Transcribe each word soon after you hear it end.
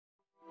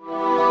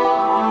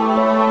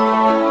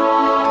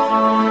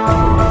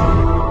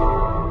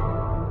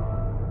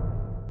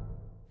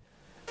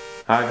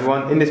Hi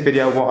everyone, in this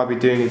video what I'll be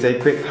doing is a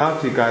quick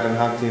how-to guide on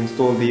how to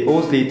install the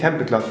Orzly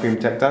tempered glass screen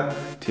protector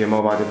to your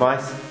mobile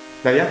device.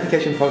 Now the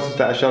application process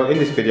that I show in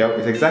this video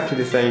is exactly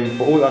the same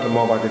for all other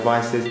mobile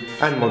devices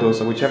and models,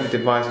 so whichever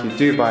device you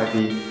do buy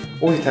the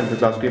Orzly tempered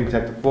glass screen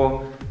protector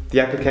for,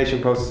 the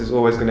application process is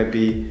always going to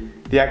be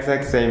the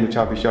exact same which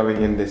I'll be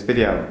showing in this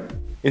video.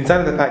 Inside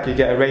of the pack you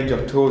get a range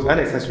of tools and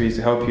accessories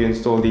to help you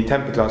install the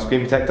tempered glass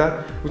screen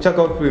protector, which I'll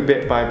go through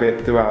bit by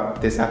bit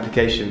throughout this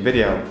application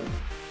video.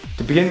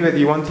 To begin with,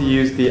 you want to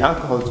use the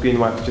alcohol screen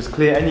wipe to just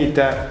clear any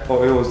dirt or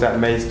oils that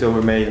may still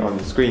remain on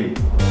the screen.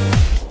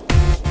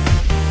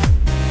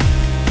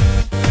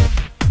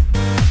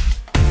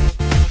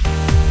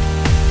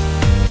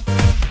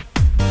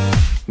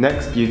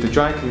 Next, use the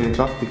dry cleaning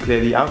cloth to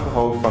clear the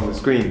alcohol from the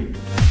screen.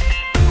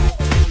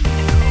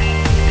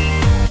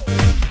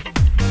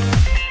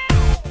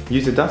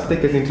 Use the dust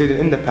stickers included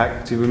in the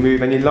pack to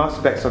remove any last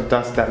specks of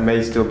dust that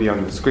may still be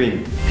on the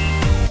screen.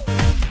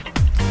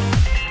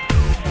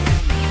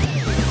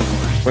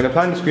 When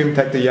applying the screen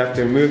protector, you have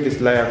to remove this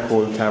layer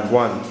called tab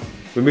 1.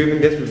 Removing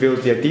this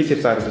reveals the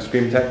adhesive side of the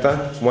screen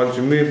protector. Once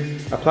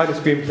removed, apply the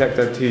screen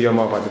protector to your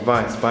mobile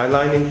device by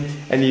aligning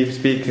any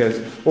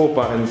speakers or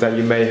buttons that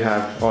you may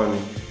have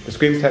on the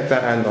screen protector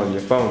and on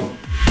your phone.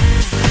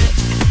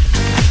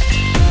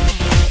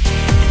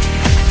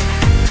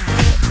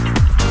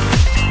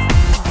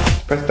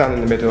 Press down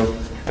in the middle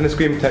and the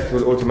screen protector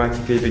will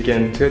automatically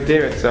begin to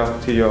adhere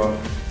itself to your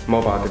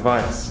mobile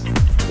device.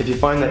 If you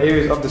find that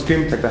areas of the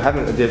screen protector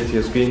haven't adhered to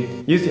your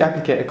screen, use the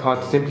applicator card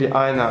to simply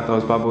iron out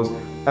those bubbles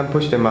and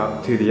push them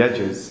out to the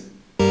edges.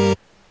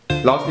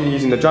 Lastly,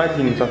 using the dry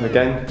cleaning cloth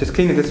again, just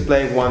clean the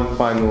display one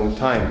final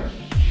time.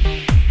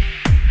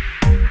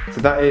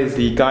 So that is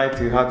the guide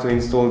to how to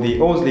install the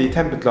Orzly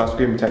tempered glass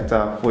screen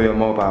protector for your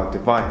mobile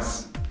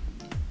device.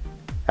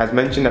 As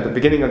mentioned at the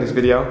beginning of this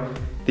video,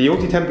 the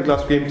Orzly tempered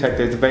glass screen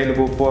protector is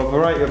available for a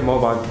variety of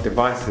mobile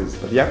devices,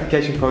 but the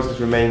application process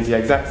remains the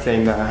exact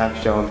same that I have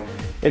shown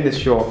in this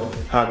short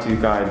how-to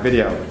guide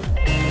video.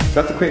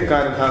 So that's a quick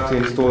guide on how to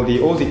install the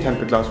Orzly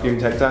tempered glass screen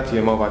protector to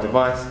your mobile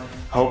device.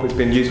 I hope it's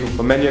been useful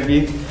for many of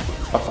you.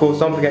 Of course,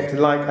 don't forget to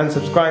like and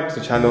subscribe to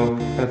the channel,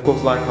 and of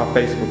course like our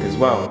Facebook as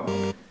well.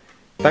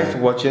 Thanks for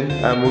watching,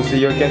 and we'll see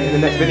you again in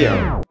the next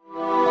video.